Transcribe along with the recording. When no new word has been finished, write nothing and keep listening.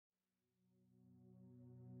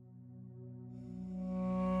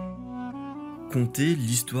Conter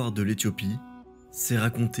l'histoire de l'Éthiopie, c'est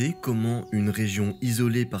raconter comment une région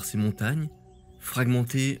isolée par ses montagnes,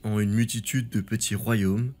 fragmentée en une multitude de petits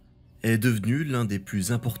royaumes, est devenue l'un des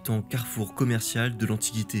plus importants carrefours commerciaux de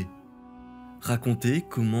l'Antiquité. Raconter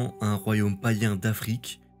comment un royaume païen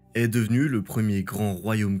d'Afrique est devenu le premier grand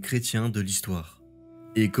royaume chrétien de l'histoire,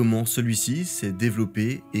 et comment celui-ci s'est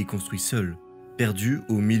développé et construit seul, perdu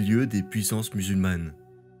au milieu des puissances musulmanes.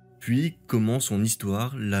 Puis comment son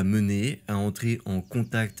histoire l'a mené à entrer en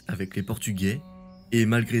contact avec les Portugais et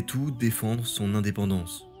malgré tout défendre son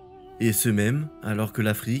indépendance. Et ce même alors que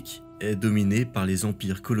l'Afrique est dominée par les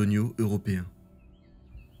empires coloniaux européens.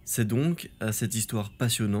 C'est donc à cette histoire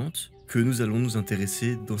passionnante que nous allons nous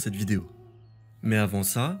intéresser dans cette vidéo. Mais avant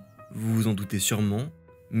ça, vous vous en doutez sûrement,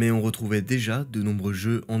 mais on retrouvait déjà de nombreux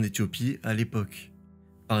jeux en Éthiopie à l'époque.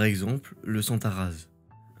 Par exemple, le centaine,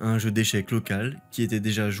 un jeu d'échecs local qui était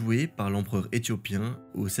déjà joué par l'empereur éthiopien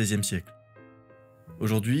au XVIe siècle.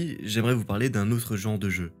 Aujourd'hui, j'aimerais vous parler d'un autre genre de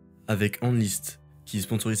jeu, avec Enlisted, qui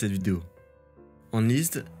sponsorise cette vidéo.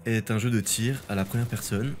 Enlisted est un jeu de tir à la première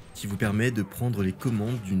personne qui vous permet de prendre les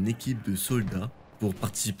commandes d'une équipe de soldats pour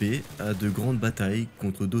participer à de grandes batailles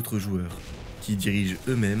contre d'autres joueurs, qui dirigent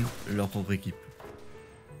eux-mêmes leur propre équipe.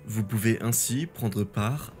 Vous pouvez ainsi prendre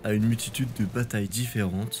part à une multitude de batailles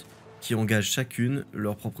différentes qui engagent chacune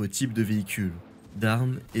leur propre type de véhicule,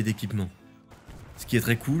 d'armes et d'équipements. Ce qui est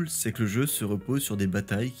très cool, c'est que le jeu se repose sur des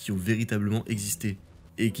batailles qui ont véritablement existé,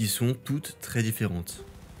 et qui sont toutes très différentes.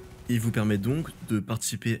 Il vous permet donc de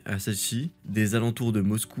participer à celle-ci des alentours de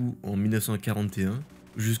Moscou en 1941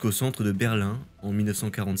 jusqu'au centre de Berlin en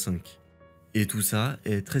 1945. Et tout ça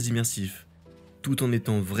est très immersif, tout en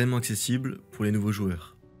étant vraiment accessible pour les nouveaux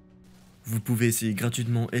joueurs. Vous pouvez essayer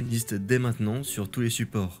gratuitement Enlisted dès maintenant sur tous les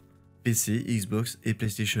supports, PC, Xbox et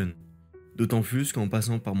PlayStation. D'autant plus qu'en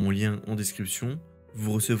passant par mon lien en description,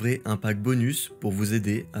 vous recevrez un pack bonus pour vous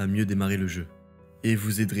aider à mieux démarrer le jeu. Et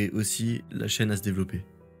vous aiderez aussi la chaîne à se développer.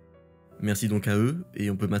 Merci donc à eux et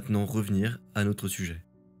on peut maintenant revenir à notre sujet.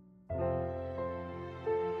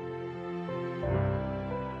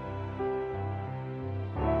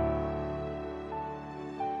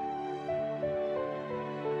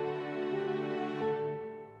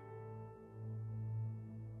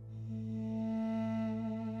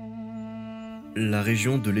 La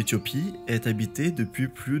région de l'Éthiopie est habitée depuis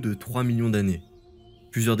plus de 3 millions d'années.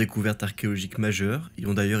 Plusieurs découvertes archéologiques majeures y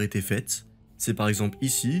ont d'ailleurs été faites. C'est par exemple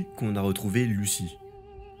ici qu'on a retrouvé Lucie.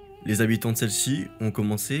 Les habitants de celle-ci ont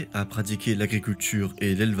commencé à pratiquer l'agriculture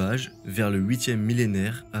et l'élevage vers le 8e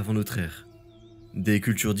millénaire avant notre ère. Des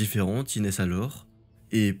cultures différentes y naissent alors,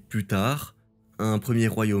 et plus tard, un premier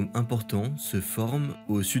royaume important se forme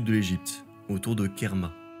au sud de l'Égypte, autour de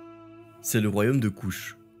Kerma. C'est le royaume de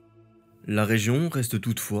Kush. La région reste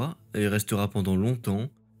toutefois, et restera pendant longtemps,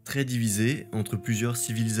 très divisée entre plusieurs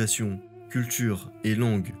civilisations, cultures et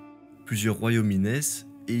langues. Plusieurs royaumes y naissent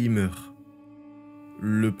et y meurent.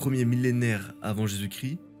 Le premier millénaire avant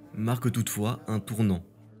Jésus-Christ marque toutefois un tournant.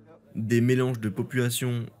 Des mélanges de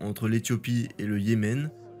populations entre l'Éthiopie et le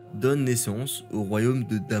Yémen donnent naissance au royaume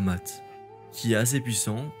de Damat, qui est assez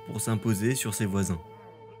puissant pour s'imposer sur ses voisins.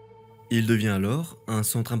 Il devient alors un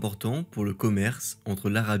centre important pour le commerce entre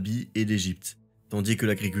l'Arabie et l'Égypte, tandis que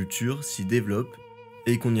l'agriculture s'y développe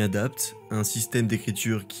et qu'on y adapte un système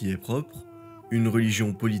d'écriture qui est propre, une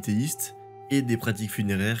religion polythéiste et des pratiques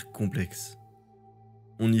funéraires complexes.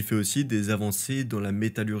 On y fait aussi des avancées dans la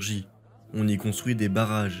métallurgie, on y construit des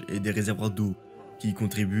barrages et des réservoirs d'eau qui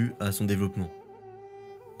contribuent à son développement.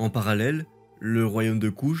 En parallèle, le royaume de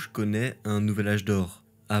Kush connaît un nouvel âge d'or,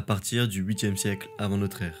 à partir du 8e siècle avant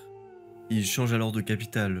notre ère. Il change alors de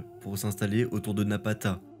capitale pour s'installer autour de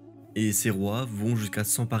Napata, et ses rois vont jusqu'à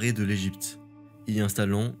s'emparer de l'Égypte, y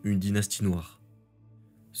installant une dynastie noire.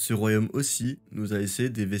 Ce royaume aussi nous a laissé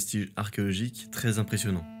des vestiges archéologiques très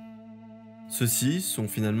impressionnants. Ceux-ci sont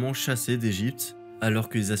finalement chassés d'Égypte alors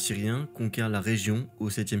que les Assyriens conquièrent la région au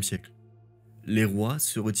 7e siècle. Les rois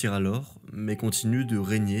se retirent alors mais continuent de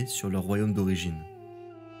régner sur leur royaume d'origine.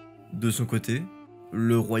 De son côté,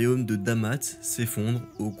 le royaume de Damat s'effondre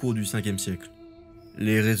au cours du 5e siècle.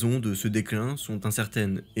 Les raisons de ce déclin sont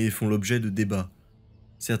incertaines et font l'objet de débats.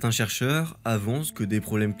 Certains chercheurs avancent que des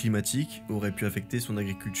problèmes climatiques auraient pu affecter son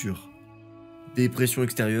agriculture. Des pressions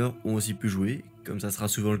extérieures ont aussi pu jouer, comme ça sera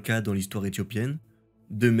souvent le cas dans l'histoire éthiopienne,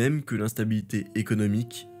 de même que l'instabilité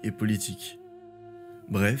économique et politique.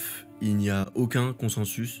 Bref, il n'y a aucun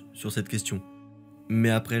consensus sur cette question. Mais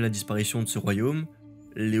après la disparition de ce royaume,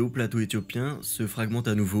 les hauts plateaux éthiopiens se fragmentent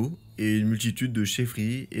à nouveau et une multitude de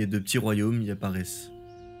chefferies et de petits royaumes y apparaissent.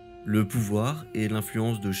 Le pouvoir et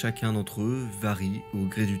l'influence de chacun d'entre eux varient au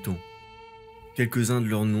gré du temps. Quelques-uns de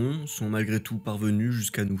leurs noms sont malgré tout parvenus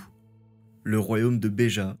jusqu'à nous. Le royaume de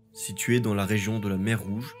Béja, situé dans la région de la mer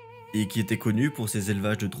Rouge, et qui était connu pour ses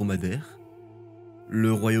élevages de dromadaires.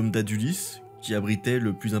 Le royaume d'Adulis, qui abritait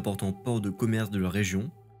le plus important port de commerce de la région,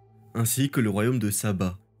 ainsi que le royaume de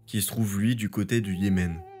Saba, qui se trouve lui du côté du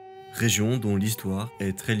Yémen, région dont l'histoire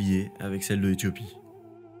est très liée avec celle de l'Éthiopie.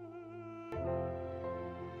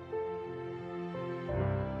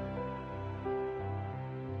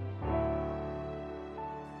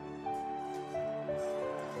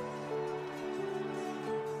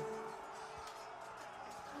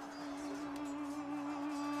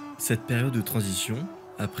 Cette période de transition,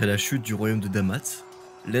 après la chute du royaume de Damas,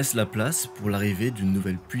 laisse la place pour l'arrivée d'une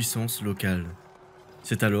nouvelle puissance locale.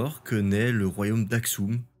 C'est alors que naît le royaume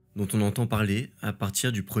d'Aksum, dont on entend parler à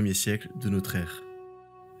partir du 1er siècle de notre ère.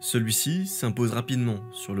 Celui-ci s'impose rapidement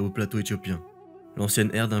sur le haut plateau éthiopien,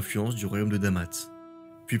 l'ancienne ère d'influence du royaume de Damas,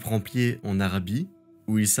 puis prend pied en Arabie,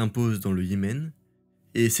 où il s'impose dans le Yémen,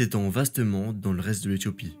 et s'étend vastement dans le reste de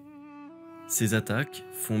l'Éthiopie. Ces attaques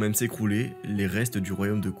font même s'écrouler les restes du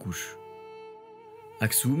royaume de Kush.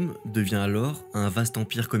 Aksum devient alors un vaste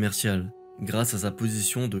empire commercial grâce à sa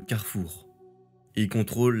position de carrefour. Il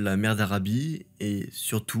contrôle la mer d'Arabie et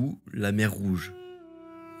surtout la mer Rouge.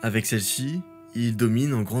 Avec celle-ci, il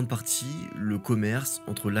domine en grande partie le commerce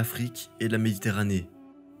entre l'Afrique et la Méditerranée,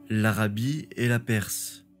 l'Arabie et la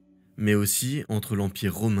Perse, mais aussi entre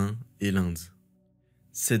l'Empire romain et l'Inde.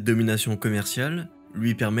 Cette domination commerciale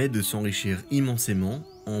lui permet de s'enrichir immensément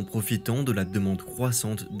en profitant de la demande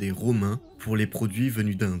croissante des Romains pour les produits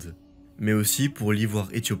venus d'Inde, mais aussi pour l'ivoire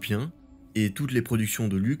éthiopien et toutes les productions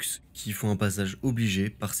de luxe qui font un passage obligé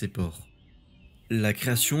par ces ports. La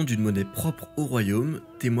création d'une monnaie propre au royaume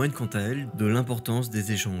témoigne quant à elle de l'importance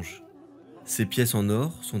des échanges. Ces pièces en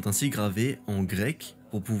or sont ainsi gravées en grec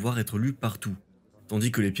pour pouvoir être lues partout,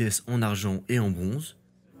 tandis que les pièces en argent et en bronze,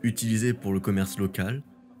 utilisées pour le commerce local,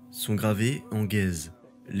 sont gravées en gaise,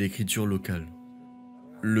 l'écriture locale.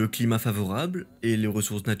 Le climat favorable et les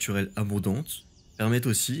ressources naturelles abondantes permettent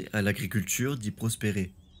aussi à l'agriculture d'y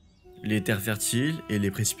prospérer. Les terres fertiles et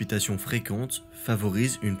les précipitations fréquentes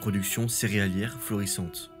favorisent une production céréalière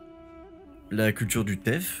florissante. La culture du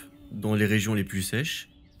teff, dans les régions les plus sèches,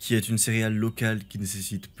 qui est une céréale locale qui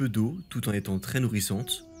nécessite peu d'eau tout en étant très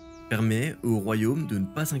nourrissante, permet au royaume de ne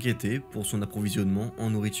pas s'inquiéter pour son approvisionnement en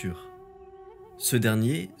nourriture. Ce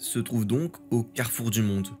dernier se trouve donc au carrefour du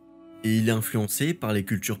monde, et il est influencé par les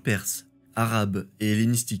cultures perses, arabes et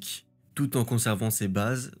hellénistiques, tout en conservant ses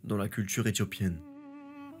bases dans la culture éthiopienne.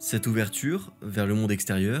 Cette ouverture vers le monde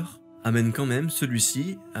extérieur amène quand même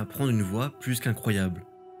celui-ci à prendre une voie plus qu'incroyable,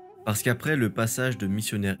 parce qu'après le passage de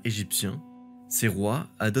missionnaires égyptiens, ces rois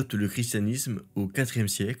adoptent le christianisme au IVe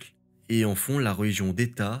siècle et en font la religion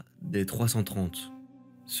d'État dès 330.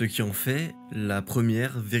 Ce qui en fait la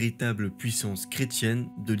première véritable puissance chrétienne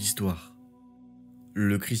de l'histoire.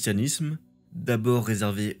 Le christianisme, d'abord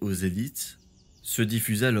réservé aux élites, se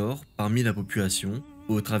diffuse alors parmi la population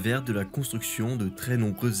au travers de la construction de très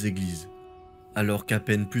nombreuses églises, alors qu'à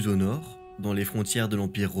peine plus au nord, dans les frontières de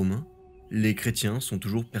l'Empire romain, les chrétiens sont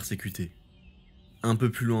toujours persécutés. Un peu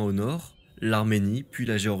plus loin au nord, l'Arménie puis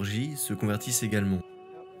la Géorgie se convertissent également,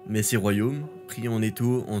 mais ces royaumes, pris en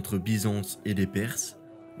étau entre Byzance et les Perses,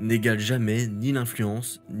 n'égale jamais ni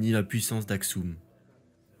l'influence ni la puissance d'Aksum.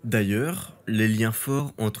 D'ailleurs, les liens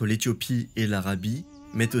forts entre l'Éthiopie et l'Arabie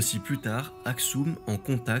mettent aussi plus tard Aksum en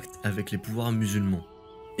contact avec les pouvoirs musulmans.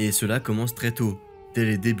 Et cela commence très tôt, dès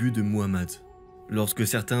les débuts de Muhammad, lorsque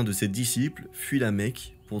certains de ses disciples fuient la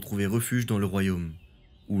Mecque pour trouver refuge dans le royaume,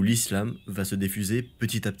 où l'islam va se diffuser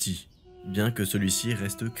petit à petit, bien que celui-ci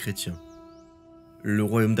reste chrétien. Le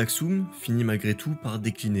royaume d'Aksum finit malgré tout par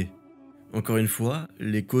décliner. Encore une fois,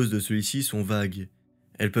 les causes de celui-ci sont vagues.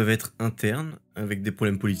 Elles peuvent être internes, avec des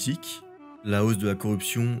problèmes politiques, la hausse de la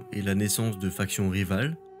corruption et la naissance de factions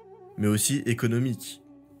rivales, mais aussi économiques,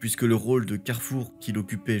 puisque le rôle de carrefour qu'il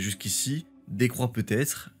occupait jusqu'ici décroît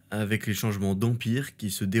peut-être avec les changements d'empire qui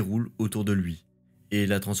se déroulent autour de lui, et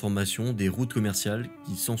la transformation des routes commerciales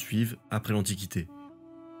qui s'ensuivent après l'Antiquité.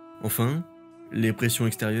 Enfin, les pressions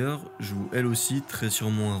extérieures jouent elles aussi très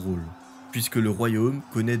sûrement un rôle, puisque le royaume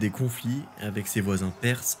connaît des conflits avec ses voisins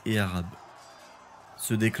perses et arabes.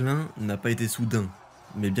 Ce déclin n'a pas été soudain,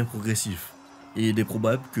 mais bien progressif, et il est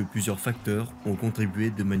probable que plusieurs facteurs ont contribué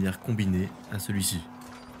de manière combinée à celui-ci.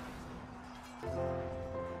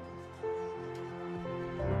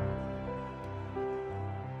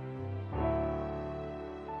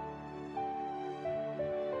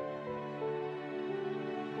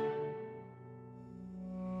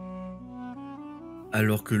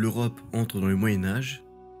 Alors que l'Europe entre dans le Moyen Âge,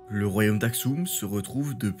 le royaume d'Aksum se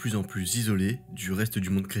retrouve de plus en plus isolé du reste du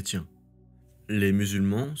monde chrétien. Les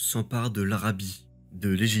musulmans s'emparent de l'Arabie, de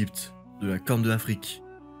l'Égypte, de la Corne de l'Afrique.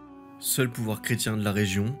 Seul pouvoir chrétien de la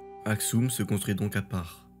région, Aksum se construit donc à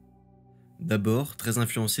part. D'abord très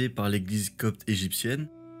influencée par l'église copte égyptienne,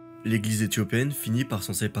 l'église éthiopienne finit par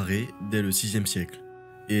s'en séparer dès le VIe siècle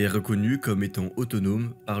et est reconnue comme étant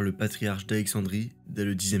autonome par le patriarche d'Alexandrie dès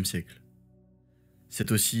le Xe siècle.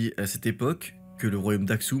 C'est aussi à cette époque que le royaume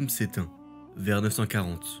d'Aksum s'éteint, vers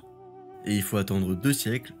 940, et il faut attendre 2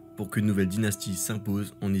 siècles pour qu'une nouvelle dynastie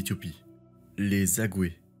s'impose en Éthiopie, les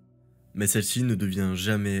Agoués. Mais celle-ci ne devient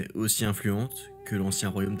jamais aussi influente que l'ancien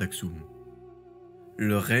royaume d'Aksum.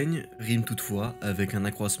 Leur règne rime toutefois avec un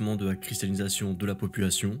accroissement de la christianisation de la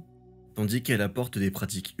population, tandis qu'elle apporte des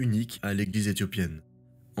pratiques uniques à l'église éthiopienne,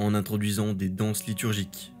 en introduisant des danses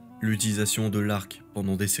liturgiques, l'utilisation de l'arc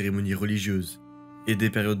pendant des cérémonies religieuses, et des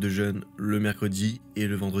périodes de jeûne le mercredi et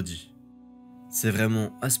le vendredi. C'est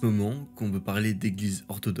vraiment à ce moment qu'on peut parler d'église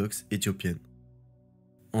orthodoxe éthiopienne.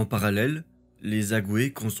 En parallèle, les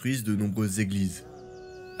Agoués construisent de nombreuses églises.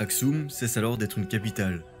 Aksum cesse alors d'être une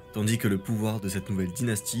capitale, tandis que le pouvoir de cette nouvelle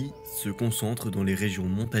dynastie se concentre dans les régions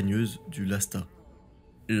montagneuses du Lasta.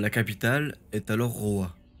 La capitale est alors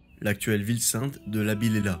Roa, l'actuelle ville sainte de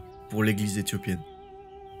l'Abilela pour l'église éthiopienne.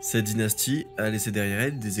 Cette dynastie a laissé derrière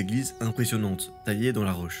elle des églises impressionnantes, taillées dans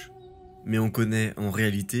la roche. Mais on connaît en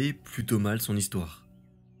réalité plutôt mal son histoire.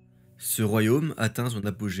 Ce royaume atteint son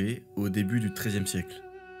apogée au début du XIIIe siècle,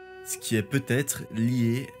 ce qui est peut-être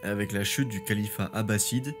lié avec la chute du califat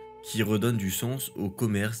abbasside qui redonne du sens au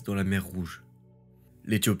commerce dans la mer Rouge.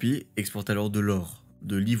 L'Éthiopie exporte alors de l'or,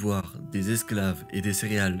 de l'ivoire, des esclaves et des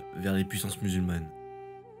céréales vers les puissances musulmanes.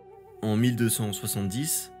 En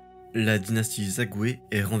 1270, la dynastie Zagoué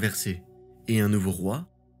est renversée et un nouveau roi,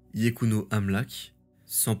 Yekuno Amlak,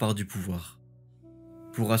 s'empare du pouvoir.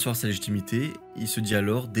 Pour asseoir sa légitimité, il se dit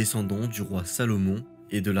alors descendant du roi Salomon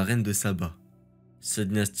et de la reine de Saba. Cette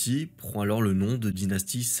dynastie prend alors le nom de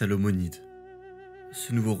dynastie salomonide.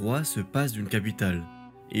 Ce nouveau roi se passe d'une capitale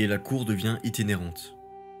et la cour devient itinérante.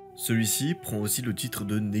 Celui-ci prend aussi le titre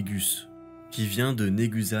de Négus, qui vient de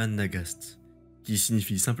Negusa Nagast, qui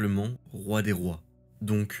signifie simplement roi des rois,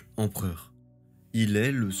 donc empereur. Il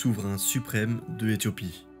est le souverain suprême de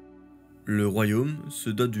l'Éthiopie. Le royaume se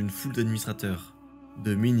dote d'une foule d'administrateurs,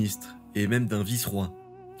 de ministres et même d'un vice-roi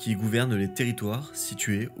qui gouverne les territoires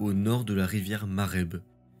situés au nord de la rivière Mareb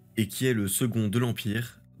et qui est le second de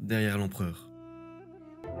l'empire derrière l'empereur.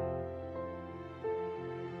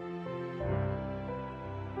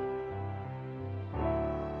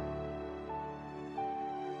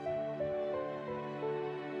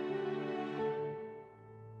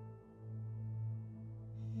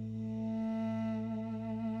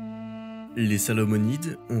 Les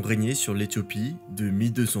Salomonides ont régné sur l'Éthiopie de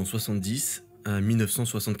 1270 à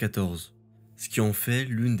 1974, ce qui en fait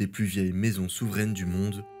l'une des plus vieilles maisons souveraines du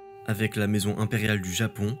monde, avec la maison impériale du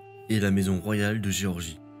Japon et la maison royale de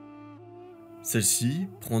Géorgie. Celle-ci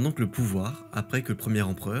prend donc le pouvoir après que le premier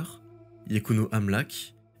empereur, Yekuno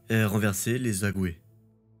Amlak, ait renversé les Agoués.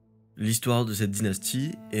 L'histoire de cette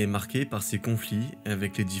dynastie est marquée par ses conflits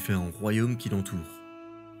avec les différents royaumes qui l'entourent.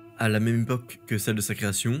 À la même époque que celle de sa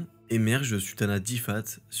création, émerge le sultanat d'Ifat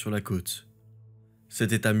sur la côte.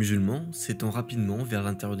 Cet état musulman s'étend rapidement vers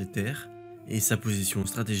l'intérieur des terres et sa position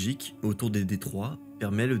stratégique autour des détroits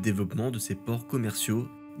permet le développement de ses ports commerciaux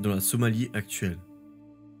dans la Somalie actuelle.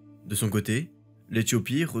 De son côté,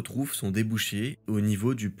 l'Éthiopie retrouve son débouché au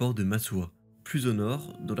niveau du port de Massoua, plus au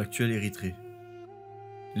nord dans l'actuelle Érythrée.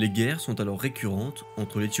 Les guerres sont alors récurrentes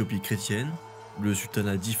entre l'Éthiopie chrétienne, le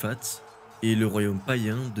sultanat d'Ifat et le royaume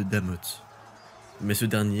païen de Damot. Mais ce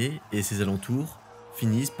dernier et ses alentours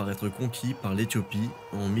finissent par être conquis par l'Éthiopie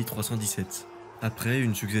en 1317, après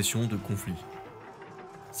une succession de conflits.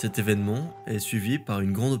 Cet événement est suivi par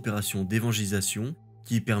une grande opération d'évangélisation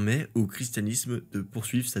qui permet au christianisme de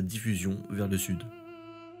poursuivre sa diffusion vers le sud.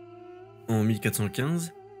 En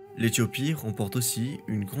 1415, l'Éthiopie remporte aussi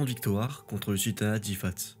une grande victoire contre le sultanat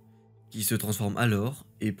d'Ifat, qui se transforme alors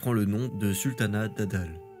et prend le nom de sultanat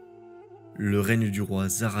d'Adal. Le règne du roi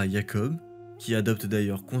Zara Jacob, qui adopte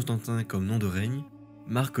d'ailleurs Constantin comme nom de règne,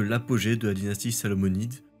 marque l'apogée de la dynastie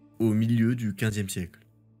salomonide au milieu du XVe siècle.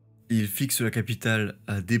 Il fixe la capitale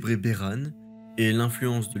à Debre-Beran et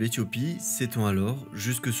l'influence de l'Éthiopie s'étend alors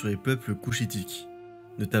jusque sur les peuples couchitiques,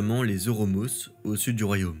 notamment les Oromos au sud du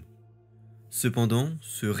royaume. Cependant,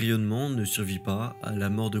 ce rayonnement ne survit pas à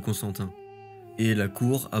la mort de Constantin, et la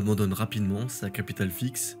cour abandonne rapidement sa capitale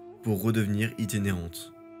fixe pour redevenir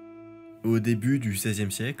itinérante. Au début du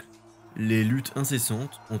XVIe siècle, les luttes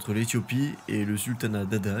incessantes entre l'Éthiopie et le sultanat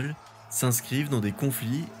d'Adal s'inscrivent dans des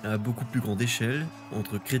conflits à beaucoup plus grande échelle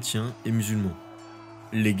entre chrétiens et musulmans.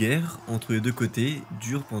 Les guerres entre les deux côtés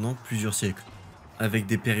durent pendant plusieurs siècles, avec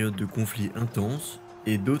des périodes de conflits intenses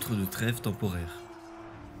et d'autres de trêves temporaires.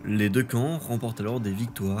 Les deux camps remportent alors des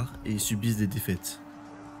victoires et subissent des défaites.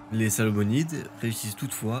 Les Salomonides réussissent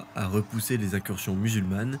toutefois à repousser les incursions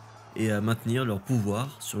musulmanes et à maintenir leur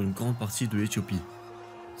pouvoir sur une grande partie de l'Éthiopie,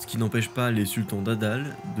 ce qui n'empêche pas les sultans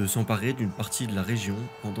d'Adal de s'emparer d'une partie de la région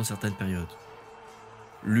pendant certaines périodes.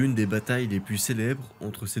 L'une des batailles les plus célèbres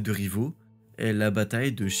entre ces deux rivaux est la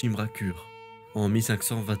bataille de Shimrakur, en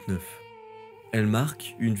 1529. Elle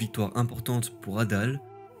marque une victoire importante pour Adal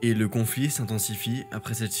et le conflit s'intensifie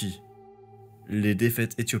après celle-ci. Les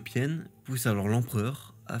défaites éthiopiennes poussent alors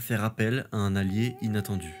l'empereur à faire appel à un allié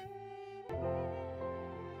inattendu.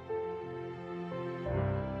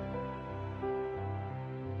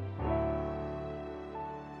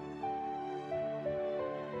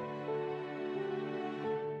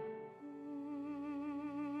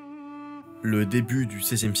 Le début du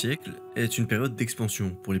XVIe siècle est une période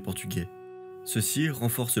d'expansion pour les Portugais. Ceux-ci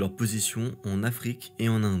renforcent leur position en Afrique et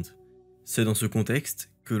en Inde. C'est dans ce contexte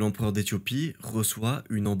que l'empereur d'Éthiopie reçoit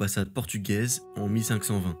une ambassade portugaise en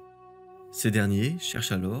 1520. Ces derniers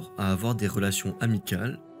cherchent alors à avoir des relations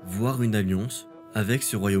amicales, voire une alliance, avec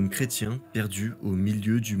ce royaume chrétien perdu au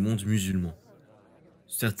milieu du monde musulman.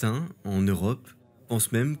 Certains, en Europe,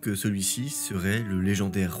 pensent même que celui-ci serait le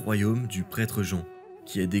légendaire royaume du prêtre Jean,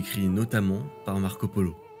 qui est décrit notamment par Marco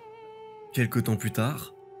Polo. Quelque temps plus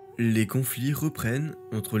tard, les conflits reprennent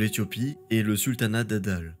entre l'Éthiopie et le sultanat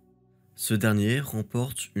d'Adal. Ce dernier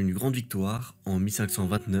remporte une grande victoire en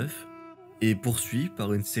 1529 et poursuit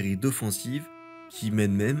par une série d'offensives qui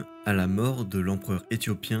mènent même à la mort de l'empereur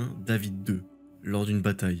éthiopien David II lors d'une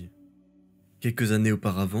bataille. Quelques années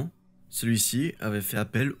auparavant, celui-ci avait fait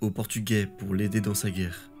appel aux Portugais pour l'aider dans sa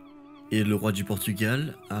guerre. Et le roi du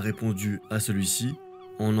Portugal a répondu à celui-ci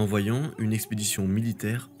en envoyant une expédition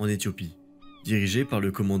militaire en Éthiopie, dirigée par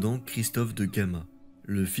le commandant Christophe de Gama,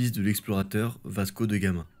 le fils de l'explorateur Vasco de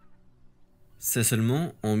Gama. C'est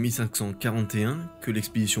seulement en 1541 que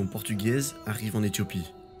l'expédition portugaise arrive en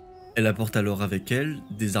Éthiopie. Elle apporte alors avec elle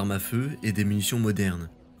des armes à feu et des munitions modernes,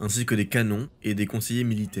 ainsi que des canons et des conseillers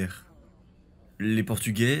militaires. Les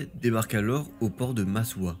Portugais débarquent alors au port de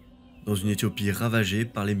Massoua, dans une Éthiopie ravagée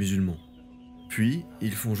par les musulmans. Puis,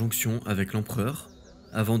 ils font jonction avec l'empereur,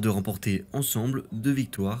 avant de remporter ensemble 2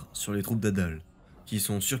 victoires sur les troupes d'Adal, qui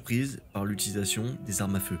sont surprises par l'utilisation des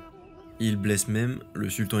armes à feu. Ils blessent même le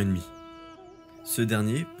sultan ennemi. Ce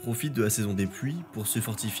dernier profite de la saison des pluies pour se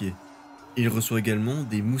fortifier. Il reçoit également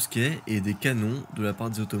des mousquets et des canons de la part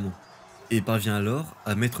des Ottomans, et parvient alors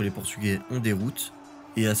à mettre les Portugais en déroute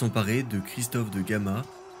et à s'emparer de Christophe de Gama,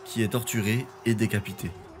 qui est torturé et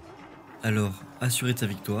décapité. Alors, assuré de sa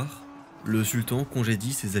victoire, le sultan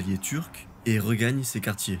congédie ses alliés turcs et regagne ses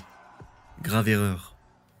quartiers. Grave erreur.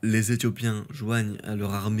 Les Éthiopiens joignent à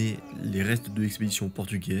leur armée les restes de l'expédition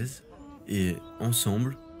portugaise et,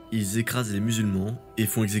 ensemble, ils écrasent les musulmans et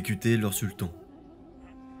font exécuter leur sultan.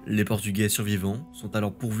 Les Portugais survivants sont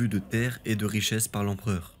alors pourvus de terres et de richesses par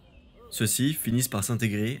l'empereur. Ceux-ci finissent par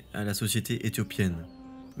s'intégrer à la société éthiopienne,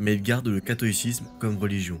 mais ils gardent le catholicisme comme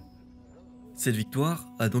religion. Cette victoire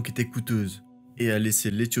a donc été coûteuse et a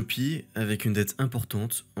laissé l'Éthiopie avec une dette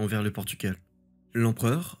importante envers le Portugal.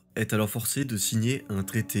 L'empereur est alors forcé de signer un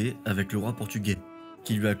traité avec le roi portugais,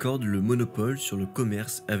 qui lui accorde le monopole sur le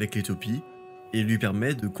commerce avec l'Éthiopie et lui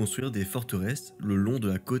permet de construire des forteresses le long de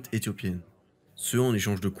la côte éthiopienne. Ce en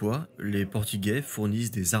échange de quoi, les Portugais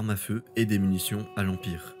fournissent des armes à feu et des munitions à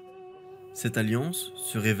l'Empire. Cette alliance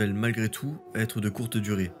se révèle malgré tout être de courte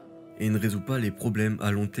durée et ne résout pas les problèmes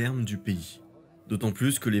à long terme du pays. D'autant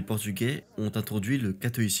plus que les Portugais ont introduit le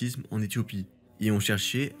catholicisme en Éthiopie et ont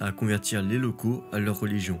cherché à convertir les locaux à leur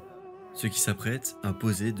religion, ce qui s'apprête à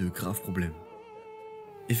poser de graves problèmes.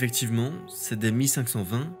 Effectivement, c'est dès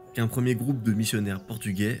 1520 qu'un premier groupe de missionnaires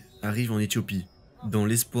portugais arrive en Éthiopie, dans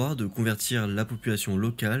l'espoir de convertir la population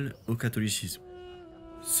locale au catholicisme.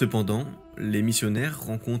 Cependant, les missionnaires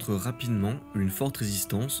rencontrent rapidement une forte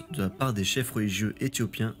résistance de la part des chefs religieux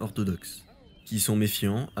éthiopiens orthodoxes, qui sont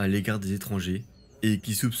méfiants à l'égard des étrangers et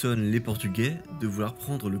qui soupçonnent les Portugais de vouloir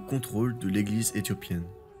prendre le contrôle de l'église éthiopienne.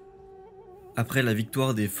 Après la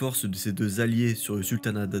victoire des forces de ces deux alliés sur le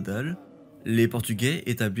sultanat d'Adal, les Portugais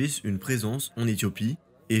établissent une présence en Éthiopie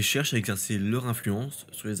et cherchent à exercer leur influence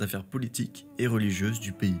sur les affaires politiques et religieuses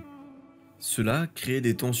du pays. Cela crée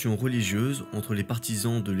des tensions religieuses entre les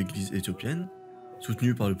partisans de l'église éthiopienne,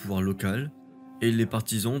 soutenus par le pouvoir local, et les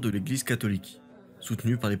partisans de l'église catholique,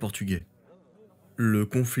 soutenus par les Portugais. Le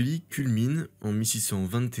conflit culmine en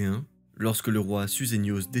 1621 lorsque le roi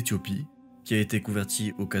Susénios d'Éthiopie, qui a été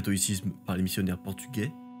converti au catholicisme par les missionnaires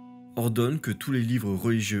portugais, ordonne que tous les livres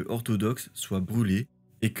religieux orthodoxes soient brûlés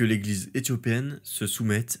et que l'église éthiopienne se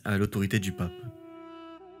soumette à l'autorité du pape.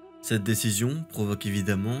 Cette décision provoque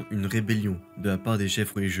évidemment une rébellion de la part des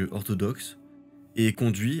chefs religieux orthodoxes et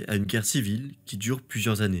conduit à une guerre civile qui dure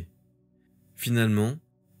plusieurs années. Finalement,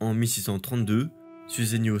 en 1632,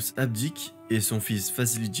 Susénios abdique et son fils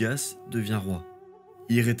Fasilidias devient roi.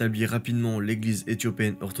 Il rétablit rapidement l'église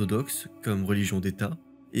éthiopienne orthodoxe comme religion d'État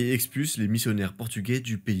et expulse les missionnaires portugais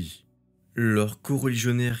du pays. Leurs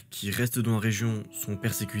coreligionnaires qui restent dans la région sont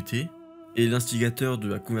persécutés et l'instigateur de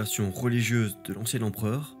la conversion religieuse de l'ancien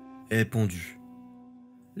empereur est pendu.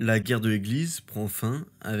 La guerre de l'église prend fin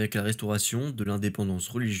avec la restauration de l'indépendance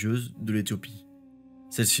religieuse de l'Éthiopie.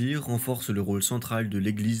 Celle-ci renforce le rôle central de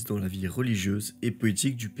l'église dans la vie religieuse et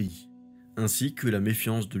politique du pays, ainsi que la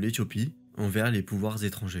méfiance de l'Éthiopie envers les pouvoirs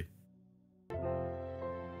étrangers.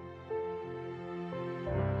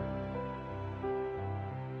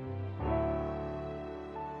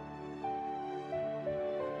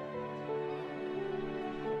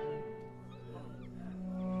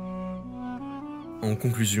 En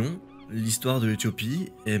conclusion, l'histoire de l'Éthiopie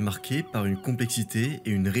est marquée par une complexité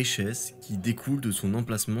et une richesse qui découlent de son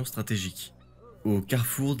emplacement stratégique, au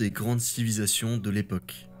carrefour des grandes civilisations de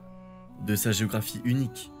l'époque, de sa géographie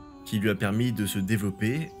unique, qui lui a permis de se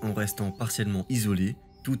développer en restant partiellement isolé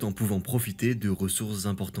tout en pouvant profiter de ressources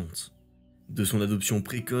importantes, de son adoption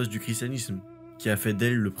précoce du christianisme, qui a fait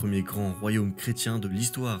d'elle le premier grand royaume chrétien de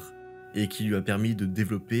l'histoire et qui lui a permis de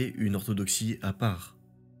développer une orthodoxie à part,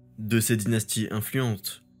 de ses dynasties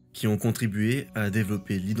influentes qui ont contribué à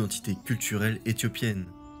développer l'identité culturelle éthiopienne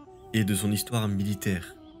et de son histoire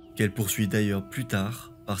militaire, qu'elle poursuit d'ailleurs plus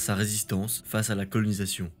tard par sa résistance face à la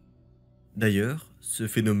colonisation. D'ailleurs, ce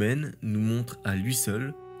phénomène nous montre à lui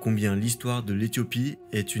seul combien l'histoire de l'Éthiopie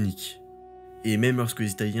est unique. Et même lorsque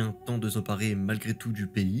les Italiens tentent de s'emparer malgré tout du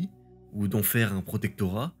pays, ou d'en faire un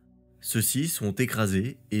protectorat, ceux-ci sont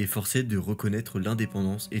écrasés et forcés de reconnaître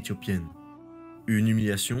l'indépendance éthiopienne. Une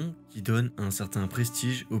humiliation qui donne un certain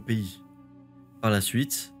prestige au pays. Par la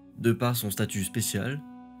suite, de par son statut spécial,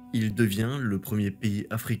 il devient le premier pays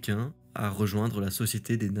africain à rejoindre la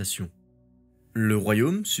Société des Nations. Le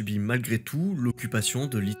royaume subit malgré tout l'occupation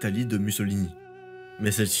de l'Italie de Mussolini,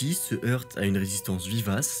 mais celle-ci se heurte à une résistance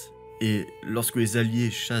vivace et lorsque les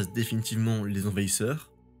Alliés chassent définitivement les envahisseurs,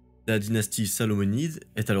 la dynastie salomonide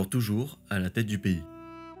est alors toujours à la tête du pays.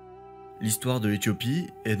 L'histoire de l'Éthiopie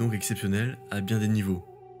est donc exceptionnelle à bien des niveaux,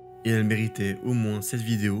 et elle méritait au moins cette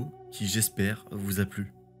vidéo qui, j'espère, vous a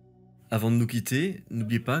plu. Avant de nous quitter,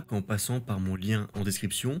 n'oubliez pas qu'en passant par mon lien en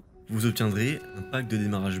description, vous obtiendrez un pack de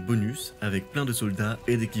démarrage bonus avec plein de soldats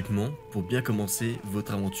et d'équipements pour bien commencer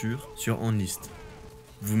votre aventure sur Enlisted.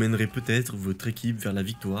 Vous mènerez peut-être votre équipe vers la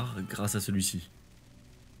victoire grâce à celui-ci.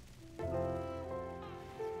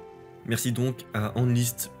 Merci donc à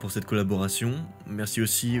Enlisted pour cette collaboration, merci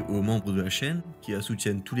aussi aux membres de la chaîne qui la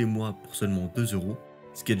soutiennent tous les mois pour seulement 2 €,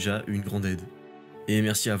 ce qui est déjà une grande aide. Et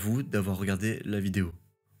merci à vous d'avoir regardé la vidéo.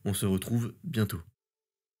 On se retrouve bientôt.